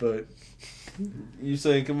larvae, but... You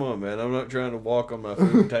saying, come on, man, I'm not trying to walk on my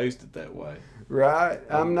food and taste it that way. Right?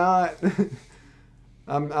 I'm not...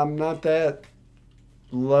 I'm not that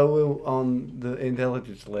low on the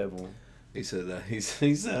intelligence level. He said that. He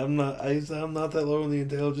said I'm not that low on the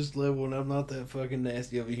intelligence level, and I'm not that fucking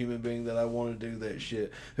nasty of a human being that I want to do that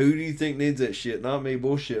shit. Who do you think needs that shit? Not me.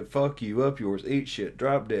 Bullshit. Fuck you. Up yours. Eat shit.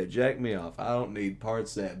 Drop dead. Jack me off. I don't need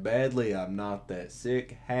parts that badly. I'm not that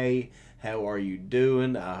sick. Hey, how are you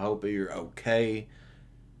doing? I hope you're okay,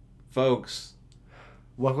 folks.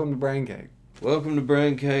 Welcome to Brain Cake. Welcome to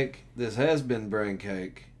Brain Cake. This has been Brain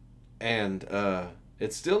Cake, and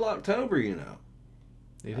it's still October, you know.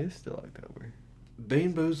 It is still October.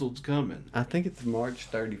 Bean-boozled's coming. I think it's March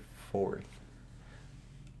 34th.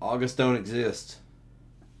 August don't exist.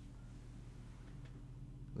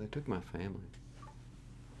 They took my family.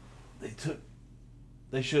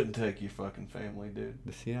 They shouldn't take your fucking family, dude.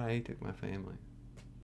 The CIA took my family.